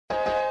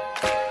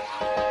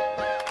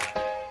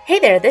Hey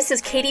there, this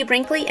is Katie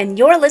Brinkley, and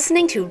you're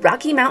listening to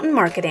Rocky Mountain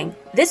Marketing.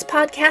 This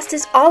podcast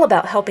is all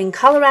about helping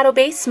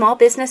Colorado-based small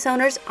business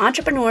owners,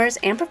 entrepreneurs,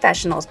 and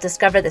professionals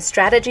discover the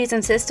strategies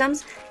and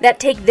systems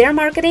that take their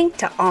marketing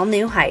to all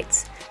new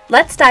heights.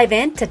 Let's dive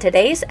into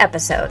today's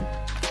episode.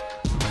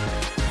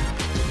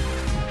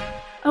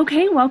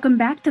 Okay, welcome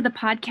back to the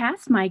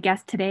podcast. My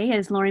guest today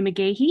is Lori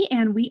McGahee,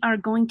 and we are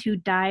going to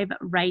dive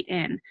right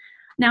in.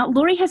 Now,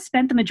 Lori has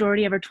spent the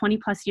majority of her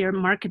 20-plus year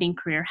marketing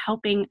career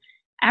helping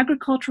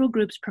agricultural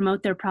groups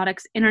promote their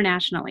products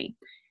internationally.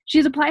 She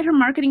has applied her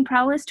marketing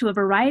prowess to a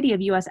variety of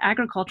U.S.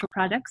 agricultural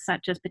products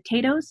such as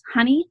potatoes,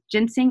 honey,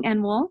 ginseng,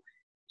 and wool,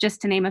 just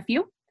to name a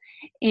few.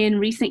 In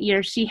recent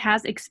years, she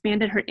has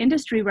expanded her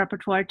industry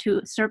repertoire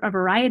to serve a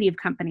variety of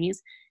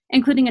companies,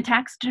 including a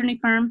tax attorney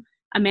firm,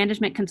 a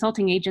management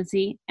consulting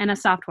agency, and a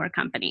software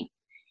company,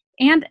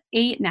 and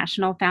a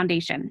national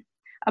foundation.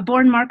 A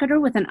born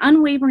marketer with an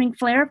unwavering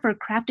flair for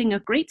crafting a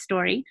great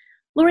story,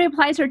 Lori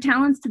applies her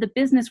talents to the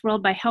business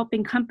world by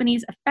helping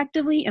companies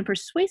effectively and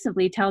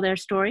persuasively tell their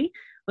story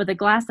with a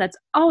glass that's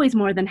always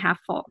more than half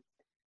full.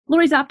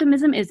 Lori's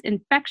optimism is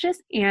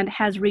infectious and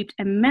has reaped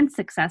immense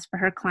success for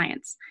her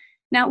clients.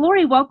 Now,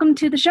 Lori, welcome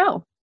to the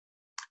show.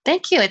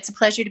 Thank you. It's a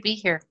pleasure to be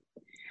here.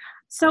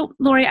 So,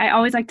 Lori, I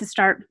always like to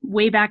start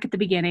way back at the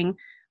beginning.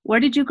 Where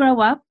did you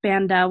grow up,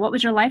 and what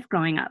was your life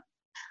growing up?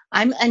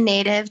 I'm a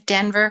native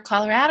Denver,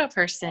 Colorado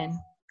person.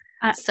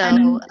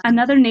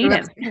 Another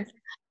native.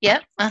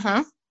 Yep.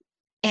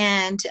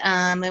 And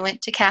I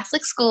went to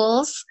Catholic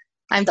schools.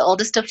 I'm the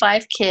oldest of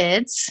 5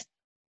 kids,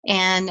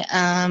 and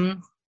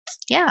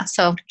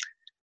so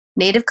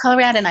native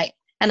Colorado.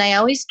 And I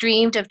always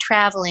dreamed of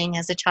traveling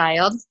as a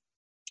child.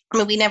 I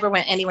mean, we never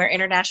went anywhere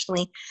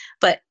internationally,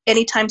 but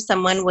anytime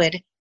someone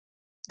would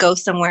go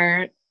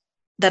somewhere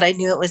that I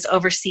knew it was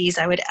overseas,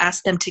 I would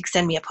ask them to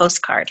send me a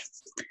postcard.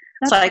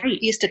 That's so great.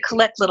 I used to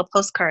collect little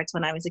postcards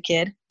when I was a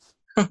kid.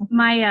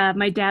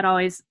 My dad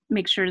always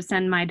makes sure to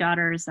send my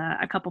daughters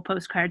a couple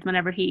postcards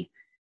whenever he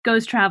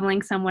goes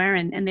traveling somewhere,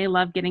 and they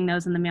love getting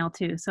those in the mail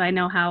too. So I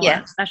know how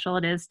special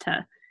it is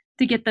to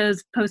get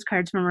those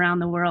postcards from around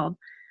the world.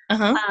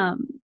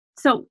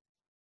 So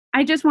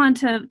I just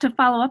wanted to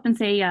follow up and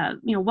say,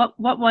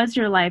 what was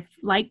your life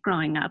like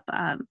growing up?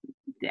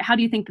 How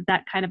do you think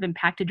that kind of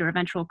impacted your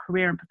eventual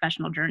career and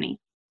professional journey?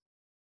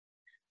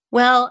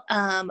 Well,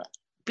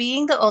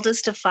 being the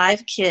oldest of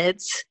 5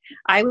 kids,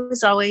 I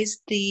was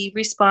always the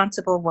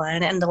responsible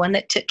one and the one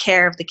that took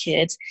care of the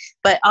kids.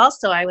 But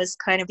also I was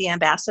kind of the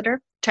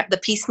ambassador, the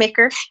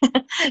peacemaker.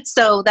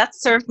 So that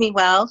served me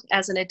well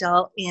as an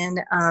adult in,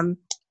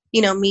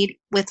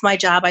 with my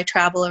job. I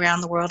travel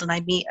around the world and I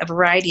meet a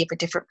variety of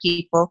different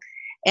people.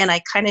 And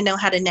I kind of know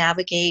how to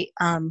navigate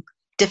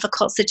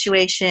difficult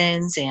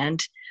situations.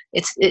 And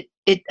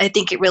I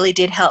think it really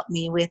did help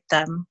me with,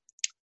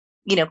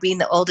 being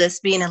the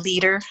oldest, being a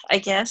leader, I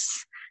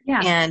guess.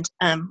 Yeah. And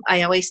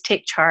I always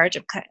take charge.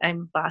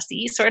 I'm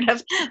bossy, sort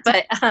of,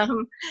 but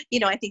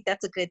I think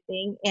that's a good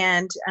thing.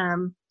 And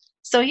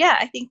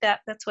I think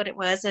that's what it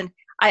was. And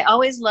I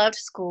always loved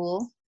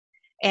school,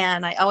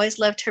 and I always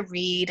loved to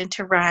read and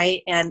to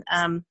write. And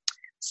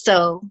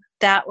so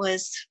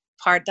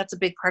that's a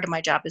big part of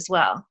my job as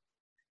well,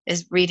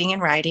 is reading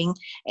and writing.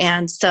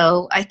 And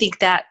so I think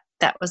that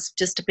was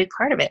just a big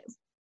part of it.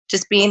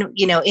 Just being,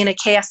 in a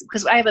chaos,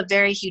 because I have a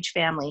very huge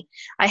family.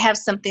 I have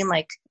something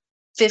like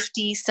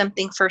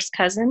 50-something first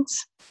cousins.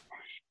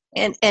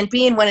 And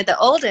being one of the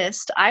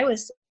oldest, I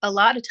was a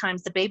lot of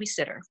times the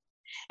babysitter.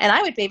 And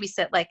I would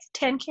babysit like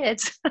 10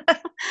 kids,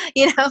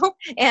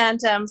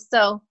 And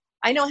so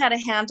I know how to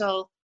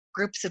handle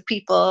groups of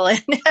people.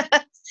 And,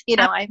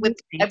 I whip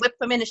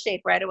them into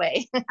shape right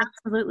away.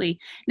 Absolutely.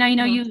 Now,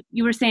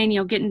 you were saying,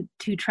 getting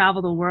to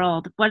travel the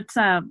world.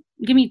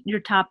 Give me your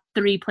top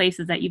 3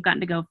 places that you've gotten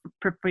to go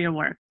for your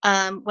work.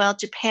 Well,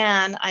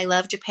 Japan, I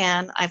love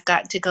Japan. I've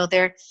gotten to go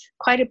there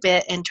quite a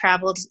bit and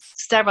traveled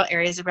several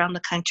areas around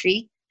the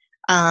country.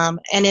 And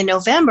in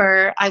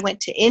November, I went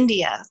to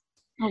India.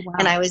 Oh, wow.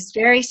 And I was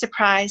very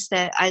surprised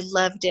that I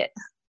loved it.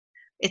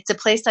 It's a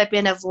place I've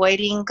been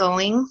avoiding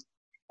going.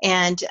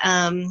 And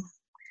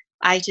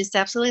I just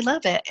absolutely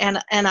love it.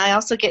 And I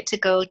also get to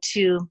go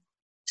to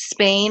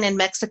Spain and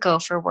Mexico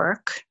for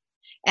work.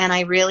 And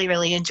I really,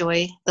 really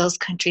enjoy those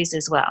countries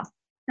as well.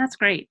 That's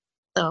great.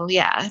 So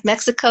yeah,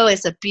 Mexico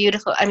is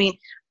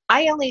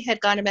I only had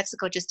gone to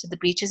Mexico just to the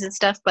beaches and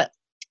stuff, but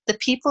the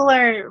people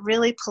are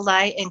really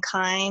polite and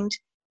kind.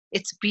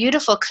 It's a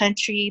beautiful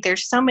country.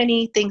 There's so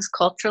many things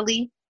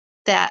culturally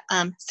that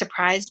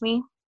surprised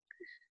me.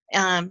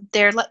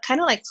 They're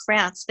kind of like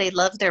France. They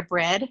love their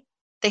bread.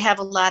 They have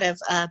a lot of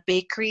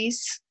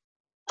bakeries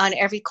on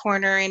every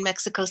corner in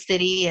Mexico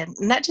City,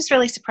 and that just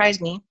really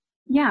surprised me.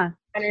 Yeah.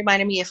 It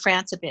reminded me of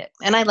France a bit,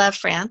 and I love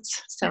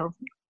France, so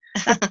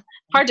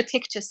hard to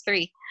pick just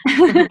 3.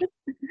 Can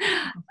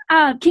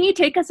you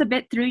take us a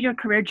bit through your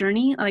career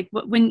journey, like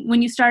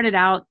when you started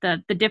out,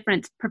 the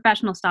different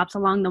professional stops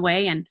along the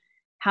way, and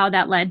how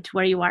that led to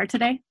where you are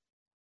today?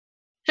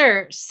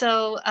 Sure.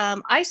 So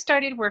I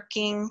started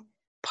working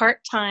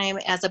part-time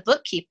as a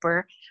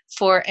bookkeeper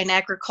for an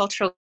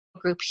agricultural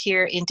group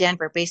here in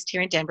Denver, based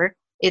here in Denver.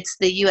 It's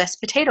the U.S.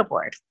 Potato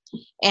Board.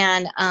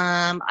 And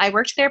I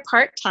worked there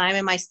part-time,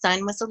 and my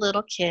son was a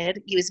little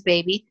kid. He was a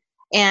baby.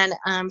 And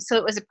so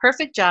it was a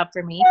perfect job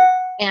for me.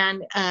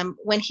 And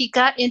when he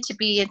got into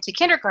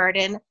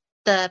kindergarten,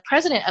 the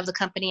president of the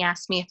company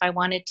asked me if I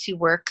wanted to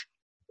work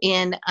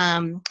in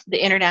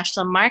the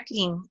international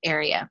marketing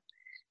area,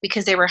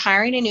 because they were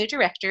hiring a new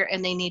director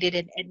and they needed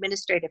an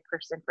administrative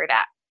person for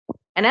that.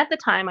 And at the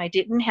time, I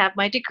didn't have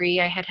my degree.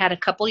 I had had a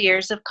couple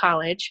years of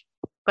college,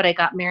 but I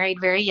got married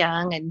very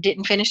young and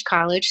didn't finish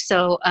college.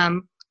 So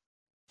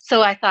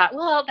I thought,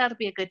 well, that'll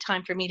be a good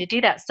time for me to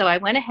do that. So I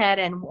went ahead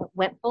and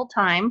went full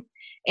time.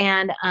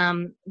 And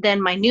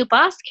then my new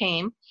boss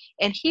came,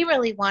 and he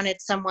really wanted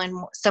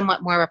someone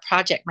somewhat more of a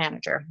project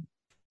manager,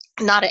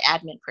 not an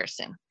admin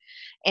person.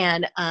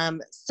 And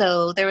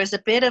so there was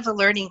a bit of a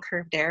learning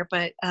curve there,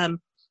 but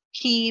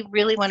he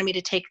really wanted me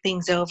to take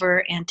things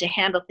over and to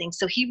handle things.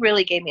 So he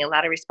really gave me a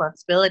lot of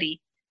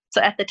responsibility.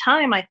 So at the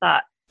time I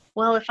thought,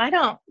 well, if I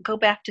don't go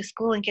back to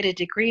school and get a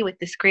degree with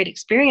this great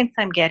experience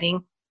I'm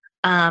getting,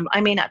 I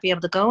may not be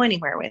able to go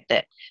anywhere with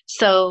it.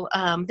 So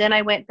then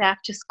I went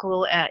back to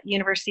school at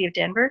University of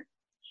Denver,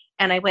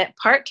 and I went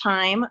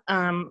part-time.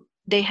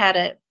 They had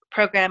a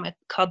program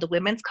called the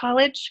Women's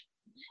College,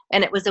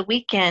 and it was a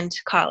weekend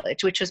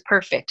college, which was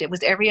perfect. It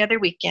was every other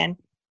weekend,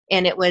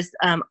 and it was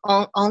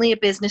only a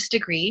business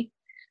degree.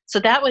 So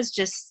that was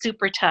just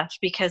super tough,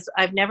 because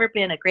I've never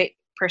been a great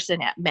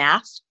person at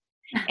math.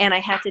 And I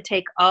had to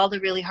take all the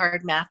really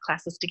hard math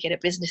classes to get a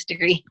business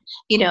degree.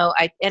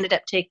 I ended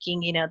up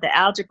taking, the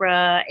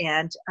algebra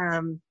and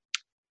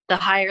the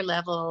higher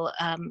level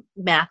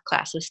math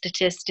classes,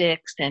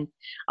 statistics, and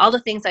all the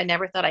things I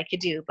never thought I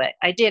could do. But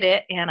I did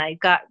it, and I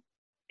got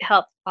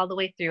help all the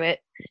way through it,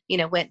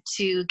 went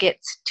to get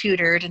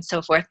tutored and so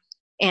forth.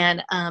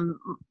 And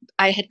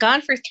I had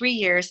gone for 3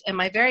 years, and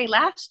my very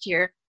last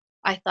year,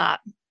 I thought,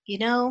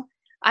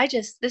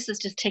 this is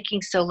just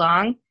taking so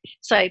long.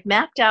 So I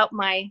mapped out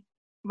my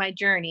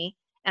journey,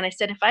 and I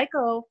said, if I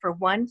go for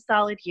one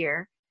solid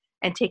year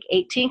and take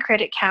 18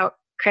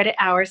 credit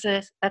hours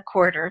a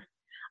quarter,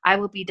 I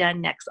will be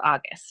done next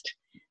August.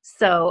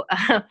 So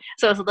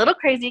so it was a little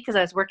crazy, because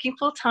I was working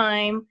full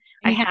time.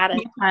 I had a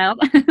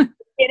child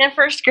in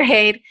first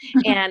grade,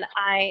 and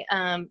I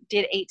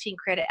did 18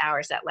 credit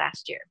hours that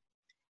last year.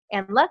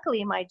 And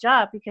luckily my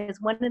job, because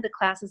one of the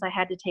classes I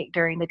had to take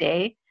during the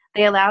day,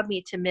 they allowed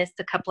me to miss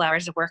a couple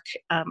hours of work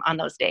on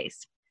those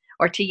days,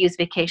 or to use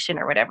vacation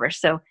or whatever.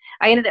 So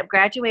I ended up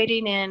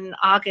graduating in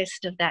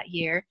August of that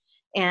year.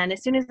 And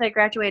as soon as I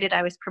graduated,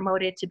 I was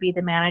promoted to be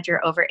the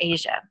manager over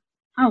Asia.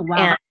 Oh, wow.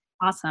 And,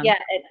 awesome.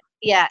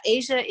 Yeah.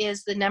 Asia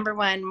is the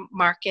 #1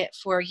 market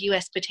for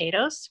U.S.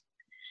 potatoes,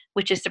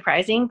 which is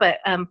surprising, but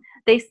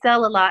they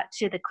sell a lot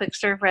to the quick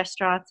serve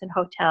restaurants and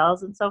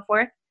hotels and so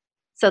forth.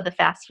 So the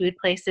fast food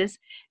places.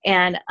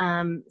 And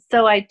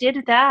so I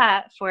did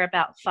that for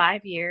about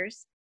 5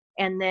 years.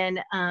 And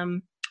then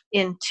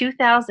in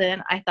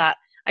 2000, I thought,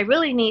 I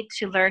really need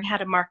to learn how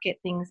to market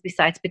things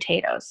besides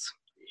potatoes.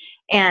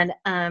 And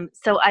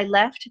so I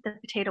left the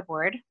Potato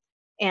Board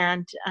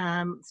and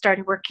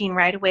started working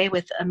right away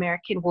with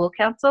American Wool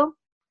Council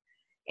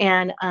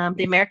and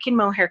the American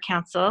Mohair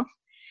Council,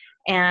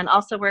 and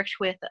also worked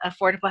with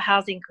affordable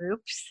housing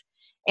groups.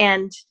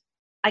 And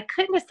I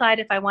couldn't decide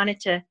if I wanted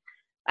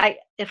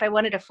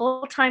a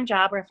full-time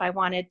job or if I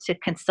wanted to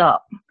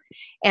consult.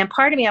 And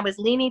part of me, I was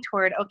leaning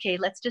toward, okay,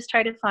 let's just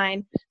try to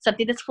find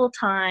something that's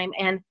full-time.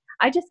 And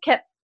I just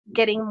kept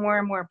getting more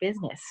and more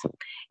business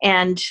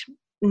and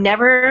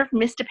never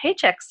missed a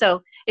paycheck.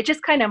 So it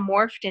just kind of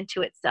morphed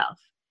into itself.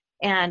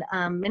 And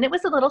it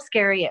was a little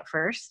scary at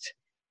first,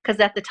 because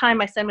at the time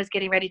my son was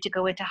getting ready to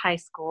go into high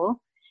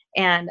school.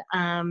 And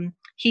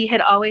he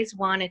had always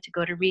wanted to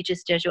go to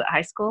Regis Jesuit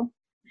High School.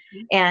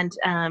 And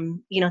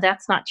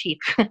that's not cheap.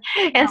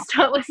 And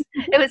so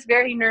it was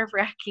very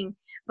nerve-wracking,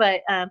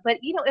 but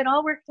it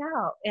all worked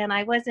out. And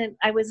I was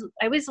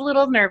a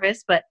little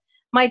nervous, but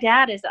my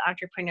dad is an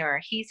entrepreneur.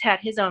 He's had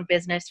his own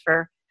business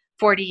for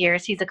 40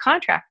 years. He's a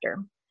contractor.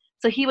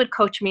 So he would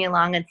coach me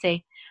along and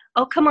say,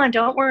 oh, come on,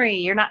 don't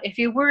worry. If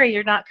you worry,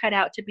 you're not cut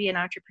out to be an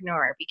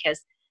entrepreneur, because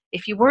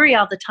if you worry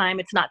all the time,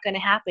 it's not going to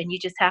happen. You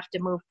just have to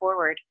move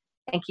forward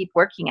and keep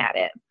working at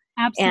it.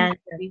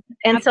 Absolutely.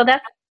 And so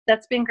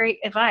that's been great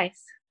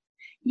advice.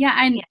 Yeah.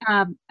 And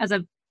as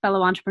a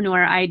fellow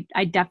entrepreneur, I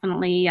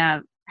definitely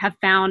have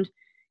found,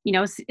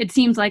 it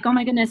seems like, oh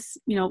my goodness,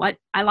 what,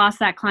 I lost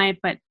that client,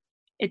 but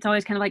it's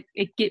always kind of like,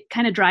 it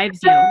kind of drives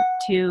you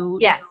to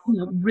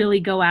really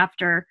go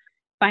after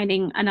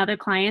finding another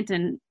client,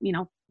 and,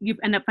 you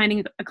end up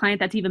finding a client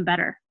that's even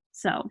better.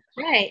 So.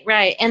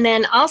 Right. And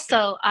then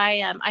also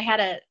I had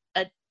a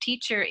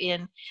teacher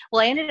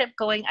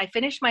I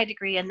finished my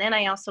degree, and then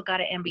I also got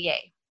an MBA.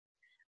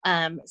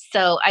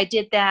 So I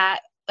did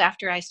that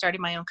after I started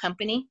my own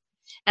company,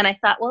 and I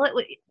thought, well,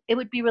 it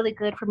would be really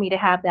good for me to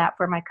have that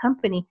for my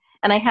company.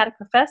 And I had a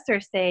professor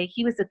say,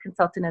 he was a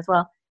consultant as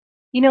well,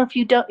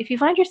 if you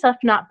find yourself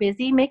not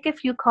busy, make a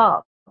few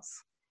calls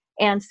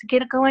and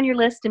go on your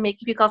list and make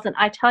a few calls. And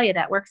I tell you,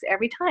 that works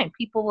every time.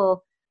 People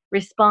will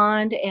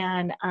respond,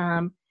 and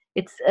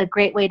it's a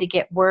great way to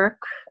get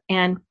work.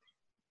 And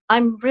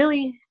I'm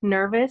really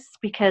nervous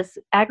because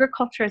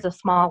agriculture is a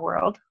small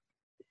world.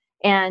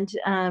 And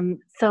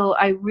so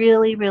I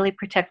really, really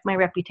protect my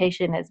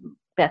reputation as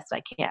best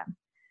I can,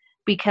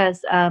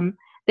 because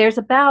there's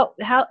about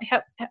how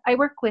I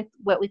work with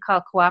what we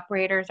call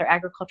cooperators or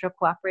agricultural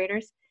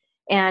cooperators.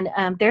 And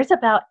there's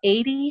about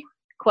 80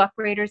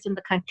 cooperators in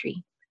the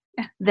country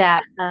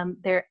that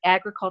they're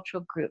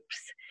agricultural groups.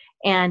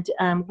 And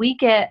we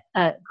get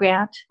a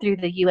grant through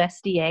the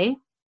USDA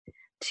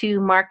to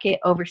market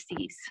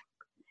overseas.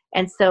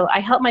 And so I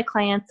help my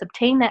clients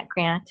obtain that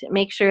grant,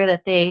 make sure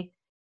that they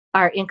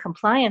are in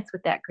compliance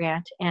with that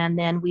grant, and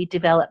then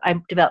I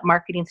develop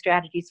marketing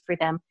strategies for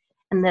them,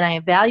 and then I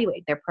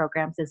evaluate their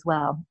programs as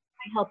well.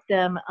 I help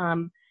them,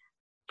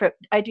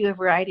 I do a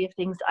variety of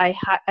things.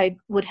 I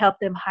would help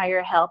them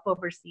hire help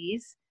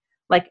overseas,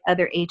 like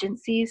other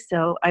agencies.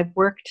 So I've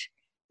worked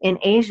in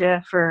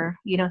Asia for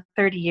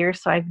 30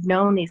 years, so I've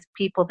known these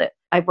people that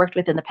I've worked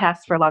with in the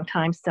past for a long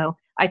time. So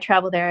I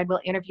travel there and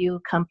will interview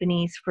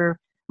companies for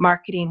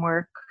marketing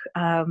work.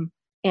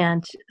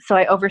 And so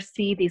I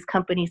oversee these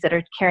companies that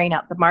are carrying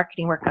out the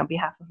marketing work on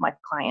behalf of my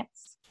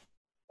clients.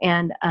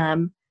 And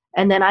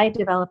then I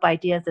develop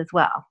ideas as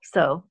well.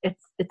 So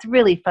it's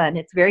really fun.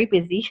 It's very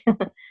busy,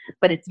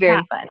 but it's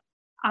very fun.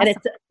 Awesome. And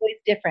it's always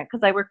different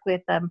because I work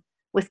with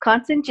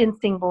Wisconsin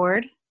Ginseng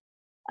Board,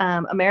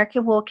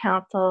 American Wool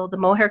Council, the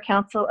Mohair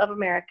Council of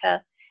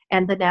America,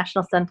 and the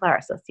National Sunflower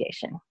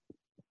Association.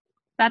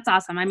 That's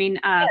awesome. I mean,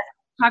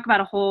 talk about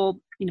a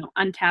whole,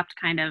 untapped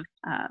kind of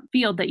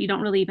field that you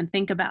don't really even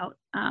think about.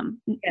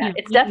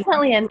 It's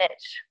definitely a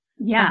niche.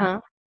 Yeah.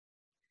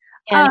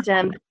 And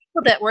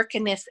people that work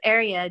in this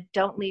area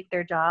don't leave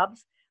their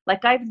jobs.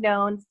 Like, I've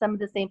known some of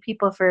the same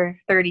people for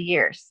 30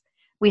 years.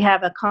 We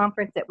have a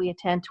conference that we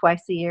attend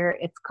twice a year.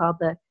 It's called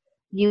the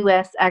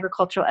U.S.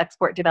 Agricultural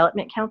Export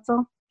Development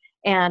Council.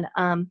 And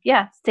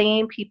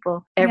same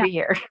people every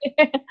year.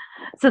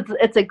 So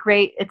it's a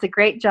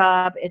great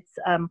job. It's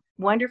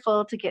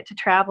wonderful to get to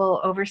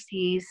travel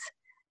overseas.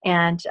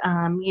 And,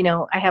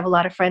 I have a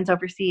lot of friends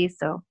overseas.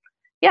 So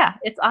yeah,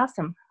 it's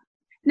awesome.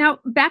 Now,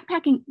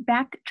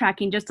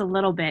 backtracking just a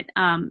little bit,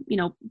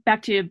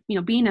 back to,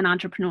 being an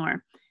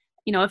entrepreneur,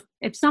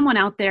 if someone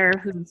out there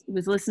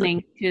who's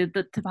listening to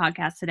the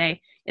podcast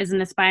today is an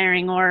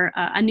aspiring or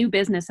a new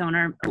business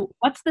owner,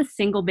 what's the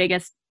single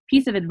biggest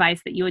piece of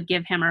advice that you would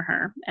give him or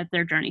her as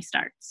their journey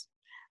starts?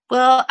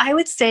 Well, I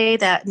would say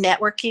that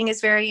networking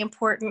is very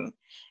important.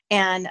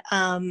 And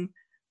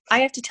I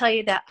have to tell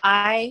you that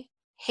I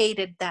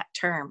hated that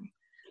term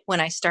when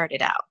I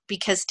started out,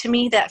 because to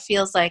me that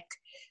feels like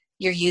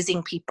you're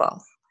using people.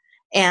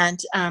 And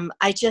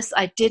I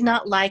did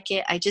not like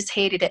it. I just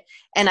hated it.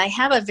 And I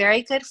have a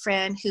very good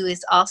friend who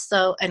is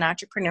also an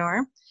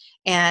entrepreneur,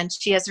 and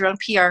she has her own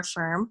PR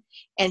firm.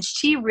 And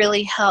she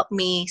really helped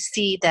me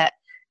see that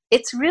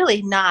it's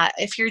really not.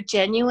 If you're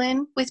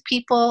genuine with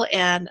people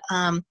and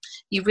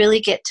you really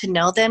get to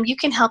know them, you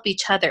can help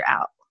each other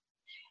out.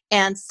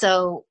 And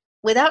so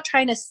without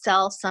trying to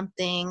sell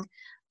something,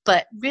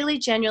 but really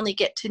genuinely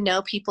get to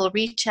know people,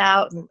 reach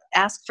out and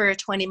ask for a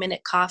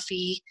 20-minute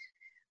coffee,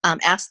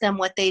 ask them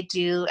what they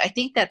do. I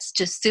think that's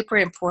just super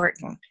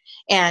important.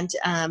 And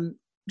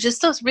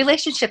just those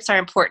relationships are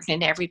important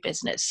in every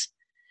business.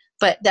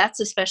 But that's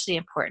especially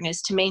important,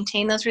 is to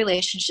maintain those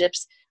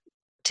relationships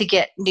to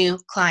get new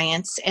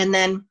clients. And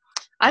then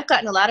I've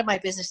gotten a lot of my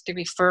business through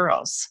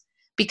referrals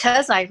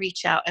because I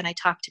reach out and I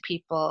talk to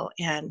people,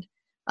 and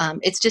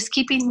it's just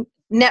keeping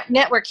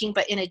networking,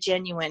 but in a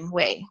genuine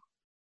way.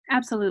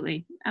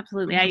 Absolutely.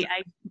 Absolutely.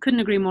 I couldn't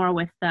agree more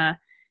with the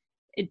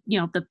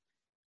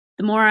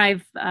more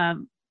I've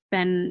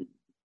been,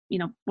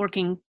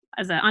 working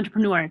as an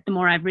entrepreneur, the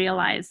more I've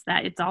realized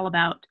that it's all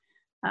about,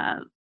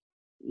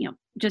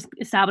 just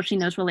establishing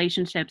those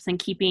relationships and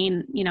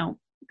keeping,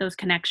 those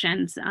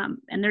connections.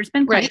 And there's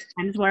been plenty of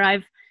times where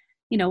I've,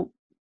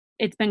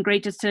 it's been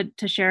great just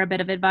to share a bit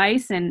of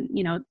advice and,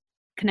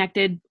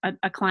 connected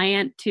a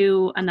client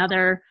to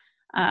another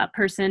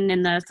person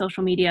in the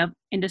social media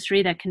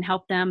industry that can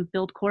help them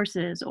build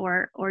courses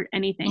or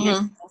anything.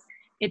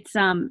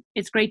 Mm-hmm.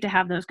 It's great to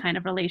have those kind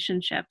of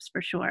relationships,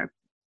 for sure.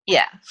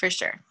 Yeah, for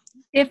sure.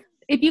 If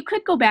you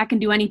could go back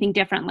and do anything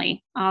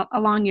differently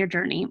along your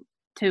journey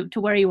to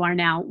where you are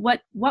now,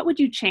 what would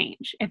you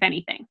change, if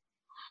anything?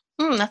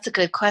 That's a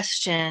good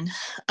question.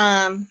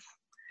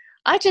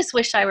 I just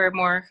wish I were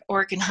more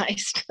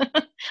organized.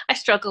 I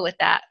struggle with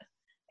that.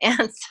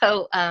 And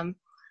so,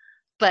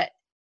 but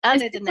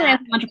other than that,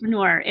 as an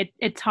entrepreneur,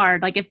 it's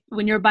hard. Like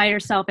when you're by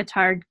yourself, it's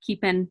hard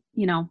keeping,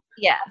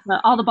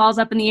 all the balls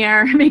up in the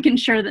air, making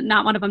sure that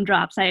not one of them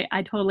drops. I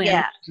totally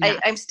understand.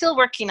 I'm still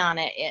working on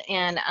it.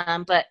 And,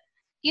 but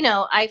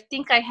I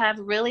think I have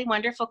really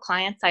wonderful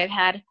clients. I've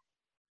had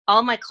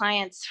all my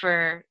clients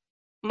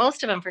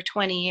most of them for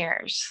 20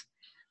 years.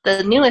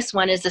 The newest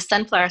one is the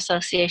Sunflower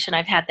Association.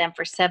 I've had them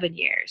for 7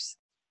 years.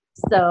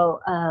 So,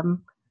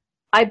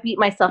 I beat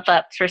myself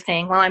up for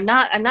saying, well, I'm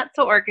not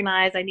so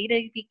organized. I need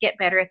to get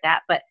better at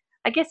that. But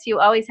I guess you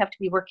always have to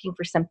be working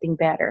for something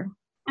better.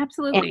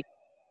 Absolutely.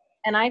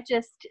 And I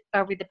just,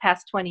 over the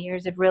past 20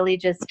 years, have really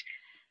just,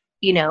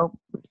 you know,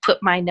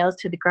 put my nose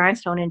to the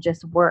grindstone and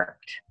just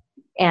worked.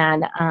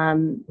 And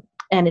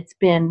it's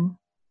been,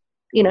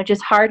 you know,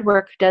 just hard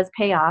work does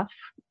pay off.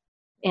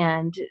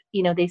 And,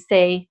 you know, they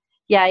say,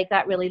 yeah, I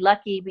got really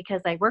lucky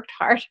because I worked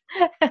hard.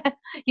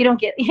 You don't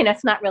get, you know,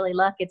 it's not really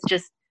luck. It's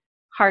just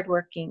hard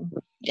working,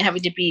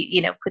 having to be,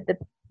 you know,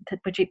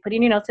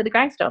 putting your nose to the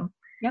grindstone.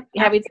 Yep.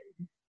 Having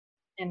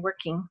and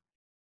working.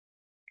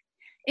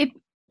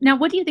 Now,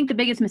 what do you think the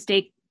biggest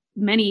mistake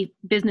many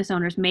business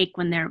owners make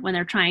when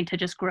they're trying to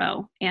just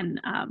grow and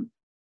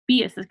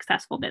be a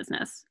successful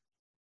business?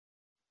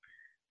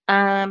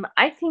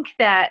 I think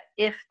that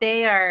if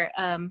they are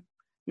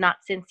not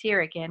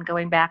sincere, again,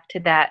 going back to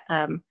that,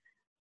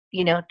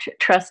 you know,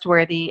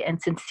 trustworthy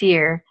and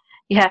sincere,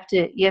 you have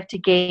to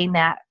gain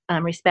that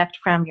respect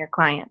from your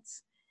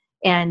clients.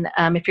 And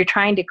if you're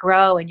trying to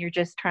grow and you're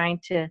just trying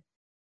to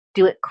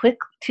do it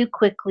too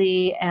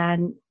quickly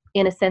and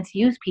in a sense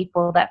use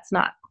people, that's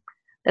not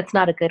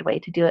a good way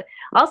to do it.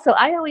 Also,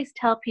 I always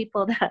tell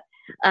people that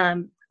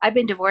I've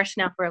been divorced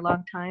now for a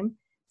long time.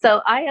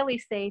 So I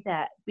always say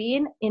that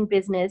being in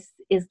business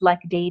is like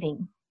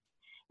dating.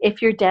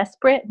 If you're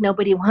desperate,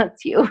 nobody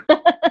wants you.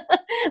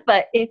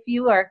 But if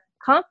you are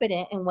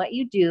confident in what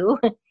you do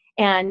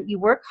and you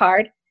work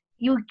hard,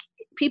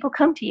 people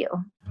come to you.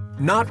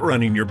 Not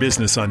running your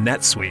business on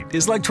NetSuite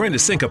is like trying to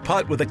sink a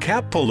putt with a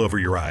cap pulled over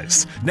your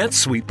eyes.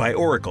 NetSuite by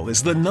Oracle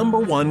is the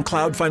 #1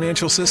 cloud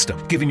financial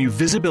system, giving you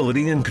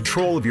visibility and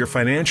control of your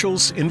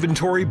financials,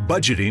 inventory,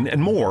 budgeting,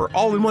 and more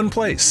all in one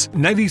place.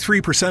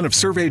 93% of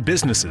surveyed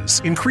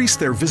businesses increase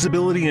their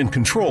visibility and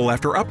control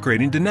after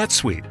upgrading to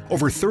NetSuite.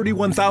 Over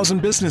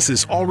 31,000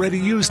 businesses already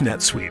use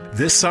NetSuite.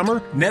 This summer,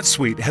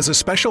 NetSuite has a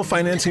special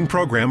financing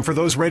program for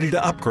those ready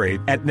to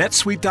upgrade at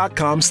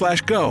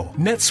netsuite.com/go.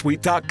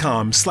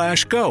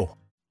 netsuite.com/go.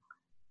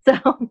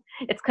 So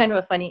it's kind of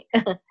a funny.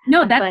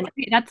 No,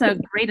 that's a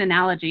great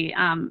analogy.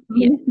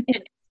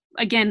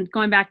 Again,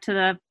 going back to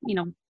the, you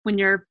know, when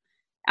you're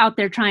out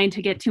there trying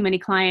to get too many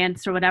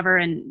clients or whatever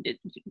and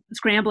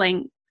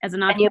scrambling as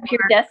an entrepreneur. And you appear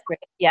desperate.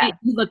 Yeah.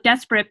 You look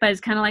desperate, but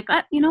it's kind of like,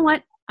 you know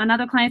what?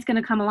 Another client's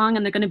going to come along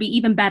and they're going to be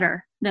even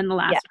better than the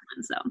last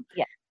one. So,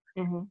 yeah.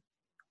 Mm-hmm.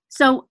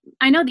 So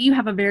I know that you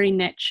have a very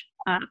niche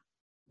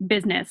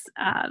business,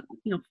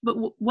 you know, but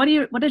what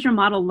does your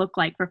model look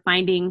like for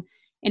finding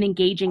and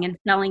engaging and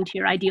selling to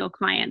your ideal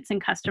clients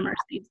and customers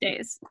these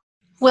days?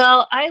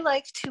 Well, I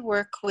like to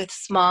work with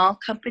small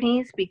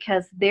companies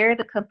because they're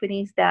the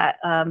companies that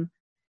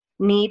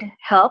need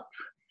help.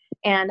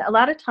 And a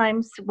lot of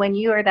times when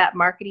you are that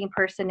marketing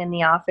person in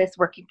the office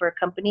working for a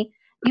company,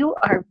 you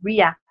are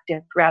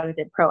reactive rather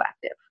than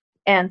proactive.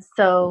 And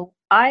so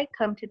I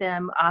come to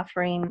them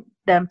offering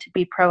them to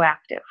be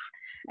proactive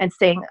and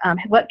saying,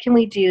 what can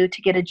we do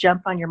to get a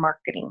jump on your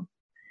marketing?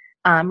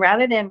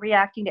 Rather than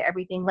reacting to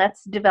everything,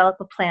 let's develop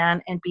a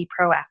plan and be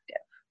proactive.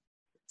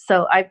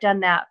 So I've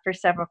done that for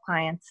several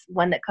clients.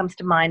 One that comes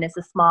to mind is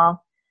a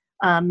small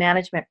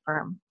management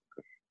firm.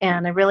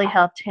 And I really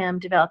helped him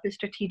develop a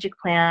strategic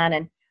plan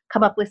and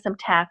come up with some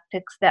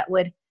tactics that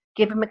would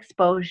give him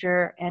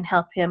exposure and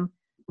help him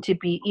to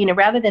be, you know,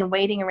 rather than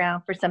waiting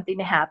around for something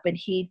to happen,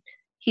 he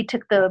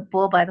took the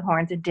bull by the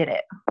horns and did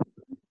it.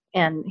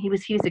 And he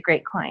was a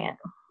great client.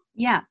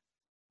 Yeah.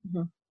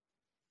 Mm-hmm.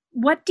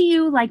 What do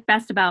you like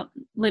best about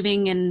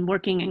living and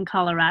working in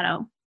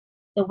Colorado?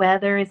 The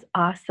weather is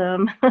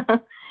awesome.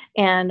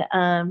 And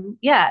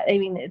yeah, I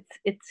mean,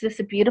 it's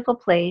just a beautiful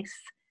place.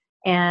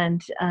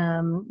 And,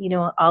 you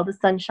know, all the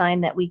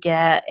sunshine that we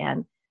get,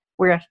 and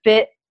we're a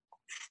fit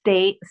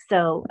state.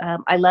 So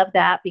I love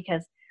that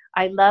because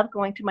I love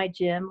going to my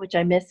gym, which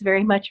I miss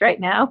very much right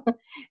now.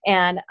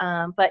 And,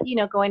 but, you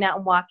know, going out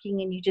and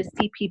walking, and you just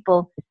see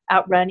people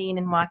out running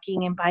and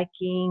walking and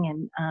biking,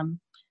 and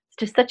it's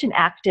just such an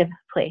active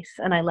place.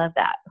 And I love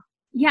that.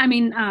 Yeah. I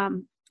mean,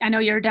 I know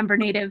you're a Denver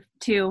native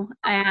too.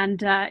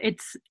 And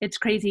it's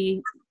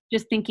crazy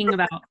just thinking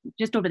about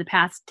just over the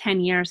past 10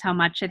 years, how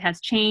much it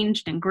has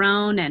changed and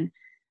grown, and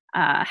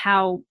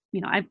how, you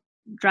know, I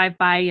drive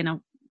by, you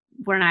know,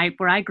 where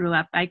I grew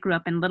up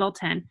in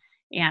Littleton.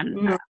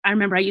 And I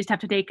remember I used to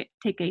have to take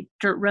a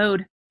dirt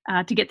road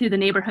to get through the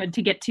neighborhood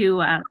to get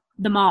to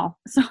the mall.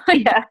 So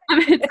yeah.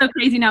 It's so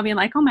crazy now being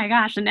like, oh my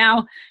gosh. And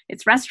now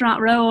it's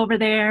Restaurant Row over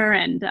there.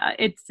 And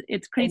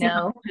it's crazy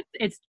how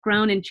it's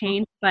grown and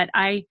changed. But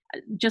I,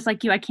 just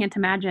like you, I can't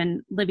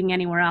imagine living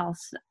anywhere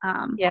else.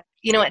 Yeah.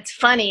 You know, it's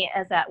funny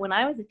is that when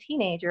I was a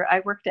teenager,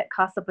 I worked at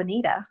Casa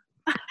Bonita.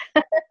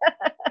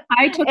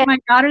 I took my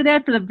daughter there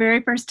for the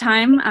very first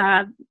time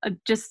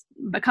just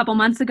a couple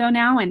months ago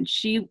now, and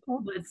she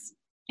was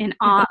in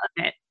awe of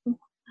it.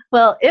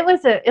 Well, it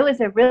was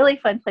a really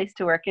fun place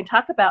to work, and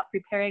talk about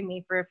preparing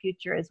me for a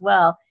future as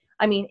well.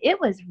 I mean, it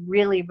was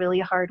really, really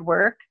hard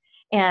work,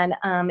 and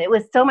it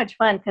was so much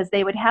fun because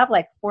they would have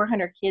like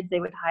 400 kids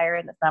they would hire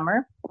in the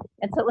summer,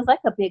 and so it was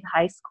like a big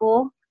high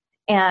school.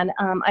 And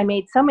I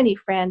made so many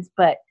friends.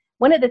 But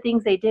one of the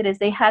things they did is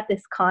they had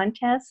this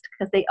contest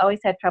because they always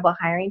had trouble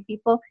hiring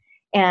people,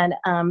 And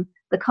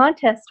the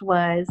contest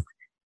was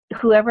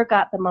whoever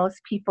got the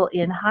most people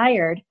in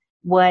hired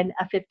won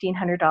a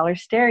 $1,500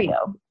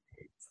 stereo.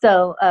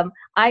 So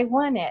I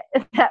won it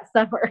that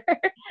summer.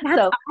 That's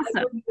so awesome.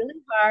 I worked really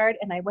hard,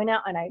 and I went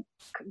out and I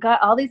got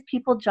all these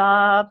people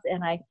jobs,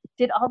 and I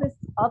did all this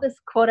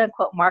quote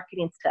unquote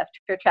marketing stuff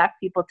to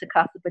attract people to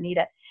Casa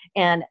Bonita.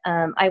 And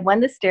I won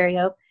the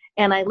stereo,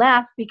 and I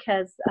laughed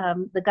because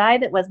the guy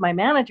that was my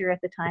manager at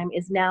the time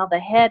is now the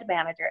head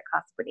manager at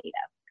Casa Bonita.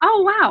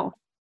 Oh, wow.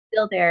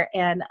 Still there.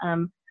 And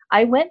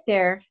I went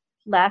there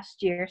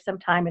last year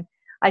sometime, and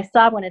I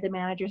saw one of the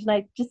managers, and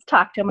I just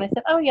talked to him, and I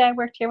said, oh yeah, I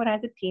worked here when I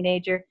was a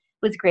teenager. It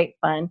was great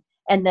fun.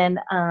 And then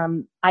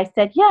I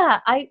said, yeah,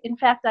 in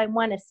fact, I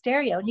won a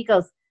stereo. And he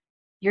goes,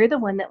 you're the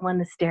one that won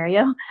the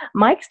stereo?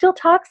 Mike still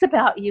talks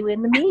about you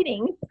in the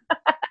meeting.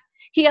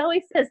 He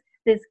always says,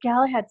 this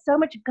gal had so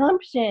much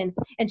gumption,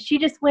 and she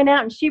just went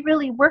out and she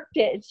really worked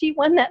it, and she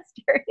won that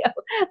stereo.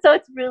 So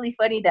it's really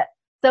funny that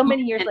so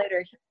many years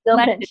later, he still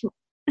mentioned.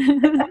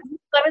 I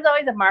was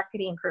always a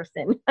marketing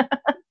person.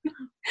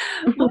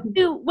 What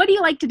do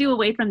you like to do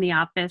away from the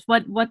office?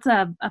 What's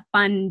a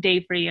fun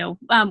day for you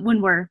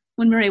when we're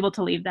able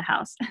to leave the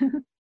house?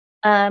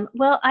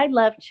 Well, I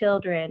love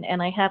children,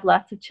 and I have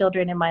lots of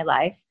children in my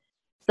life.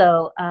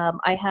 So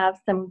I have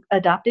some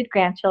adopted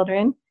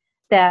grandchildren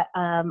that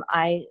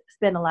I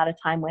spend a lot of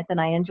time with, and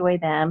I enjoy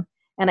them.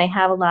 And I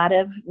have a lot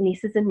of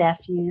nieces and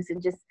nephews,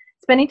 and just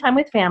spending time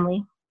with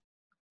family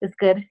is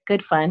good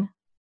fun.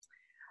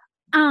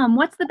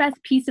 What's the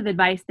best piece of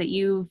advice that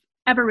you've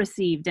ever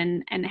received,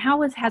 and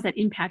how has it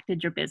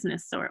impacted your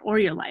business or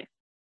your life?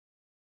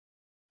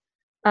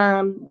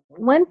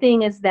 One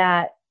thing is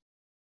that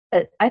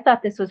I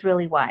thought this was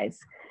really wise.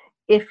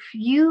 If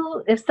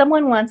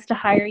someone wants to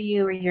hire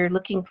you, or you're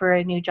looking for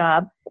a new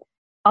job,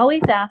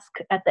 always ask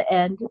at the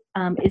end,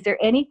 is there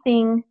any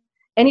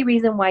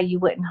reason why you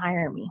wouldn't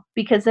hire me?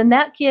 Because then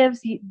that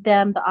gives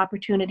them the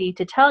opportunity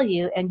to tell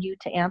you, and you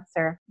to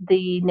answer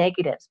the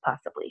negatives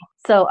possibly.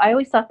 So I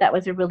always thought that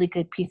was a really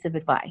good piece of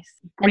advice.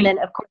 Great. And then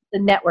of course the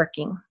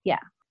networking. Yeah,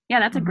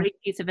 that's a great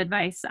piece of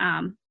advice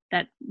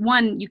that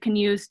one you can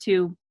use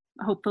to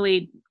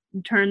hopefully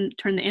turn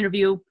the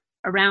interview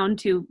around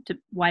to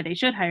why they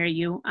should hire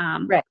you.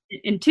 Right.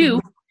 And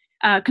two,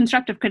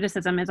 constructive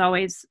criticism is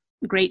always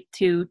great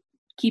to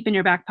keep in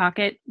your back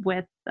pocket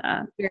with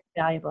very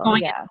valuable.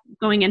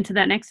 Going into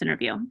that next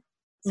interview.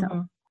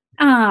 So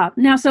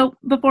now, so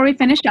before we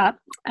finish up,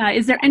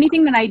 is there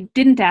anything that I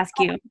didn't ask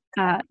you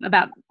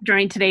about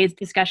during today's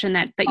discussion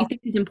that you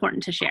think is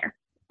important to share?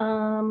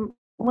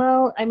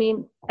 Well, I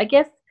mean, I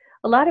guess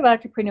a lot of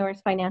entrepreneurs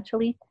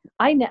financially,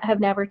 I have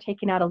never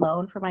taken out a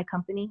loan for my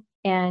company.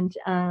 And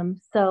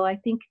so I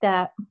think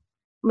that, I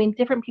mean,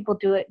 different people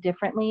do it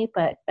differently,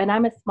 and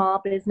I'm a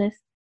small business,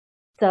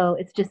 so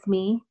it's just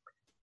me.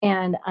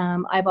 And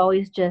I've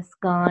always just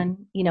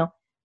gone,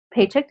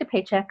 paycheck to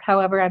paycheck.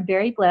 However, I'm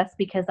very blessed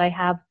because I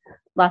have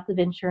lots of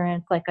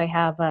insurance. Like I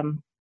have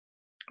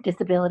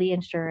disability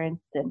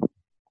insurance, and,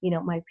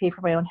 I pay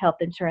for my own health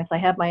insurance. I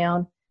have my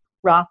own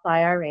Roth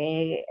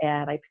IRA,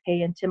 and I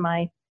pay into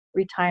my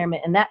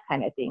retirement and that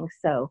kind of thing.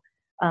 So,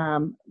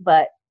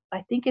 but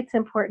I think it's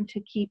important to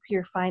keep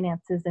your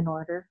finances in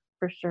order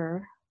for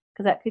sure,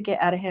 because that could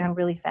get out of hand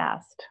really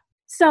fast.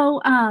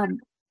 So,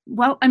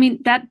 well, I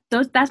mean,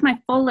 that's my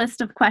full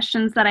list of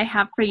questions that I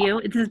have for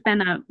you. This has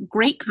been a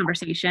great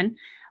conversation.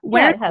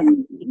 Where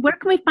can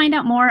we find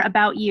out more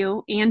about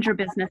you and your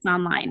business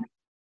online?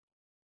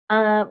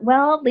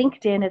 Well,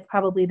 LinkedIn is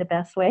probably the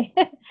best way.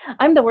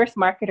 I'm the worst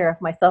marketer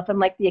of myself. I'm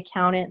like the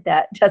accountant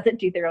that doesn't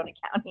do their own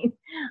accounting.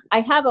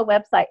 I have a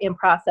website in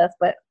process,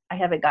 but I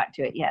haven't got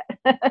to it yet.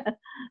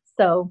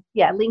 So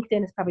yeah,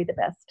 LinkedIn is probably the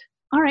best.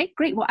 All right,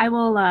 great. Well, I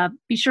will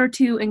be sure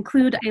to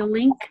include a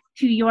link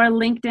to your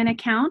LinkedIn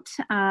account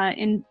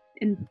in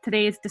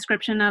today's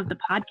description of the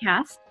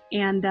podcast.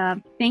 And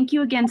thank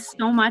you again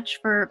so much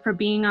for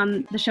being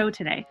on the show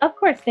today. Of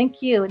course,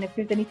 thank you. And if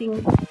there's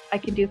anything I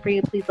can do for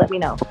you, please let me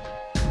know.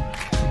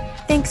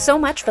 Thanks so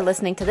much for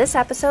listening to this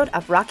episode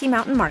of Rocky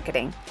Mountain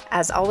Marketing.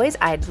 As always,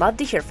 I'd love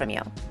to hear from you.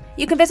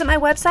 You can visit my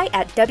website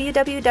at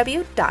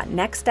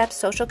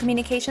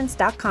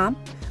www.nextstepsocialcommunications.com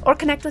or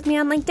connect with me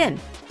on LinkedIn.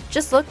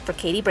 Just look for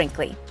Katie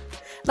Brinkley.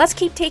 Let's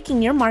keep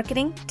taking your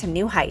marketing to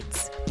new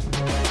heights.